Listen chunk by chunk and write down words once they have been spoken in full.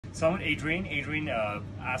Someone, Adrian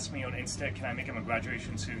asked me on Insta, can I make him a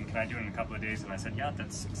graduation suit and can I do it in a couple of days? And I said, yeah,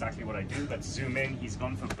 that's exactly what I do. Let's zoom in. He's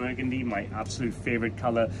gone for burgundy, my absolute favorite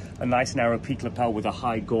color. A nice narrow peak lapel with a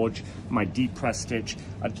high gorge, my deep press stitch,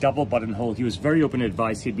 a double buttonhole. He was very open to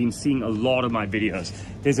advice. He'd been seeing a lot of my videos.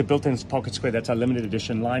 There's a built-in pocket square. That's our limited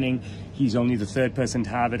edition lining. He's only the third person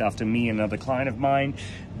to have it after me and another client of mine.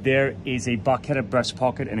 There is a Barchetta breast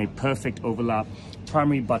pocket and a perfect overlap.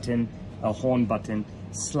 Primary button, a horn button,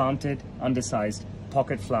 slanted, undersized,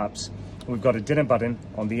 pocket flaps. We've got a dinner button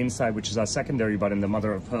on the inside, which is our secondary button, the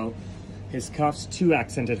mother of pearl. His cuffs, 2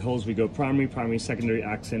 accented holes. We go primary, primary, secondary,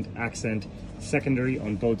 accent, accent, secondary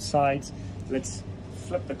on both sides. Let's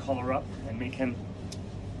flip the collar up and make him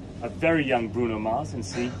a very young Bruno Mars and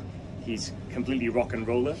see he's completely rock and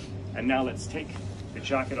roller. And now let's take the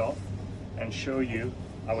jacket off and show you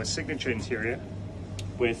our signature interior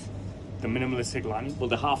with the minimalistic lining. Well,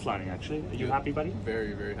 the half lining actually. Are you happy, buddy?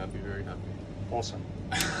 Very, very happy, very happy. Awesome.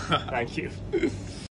 Thank you.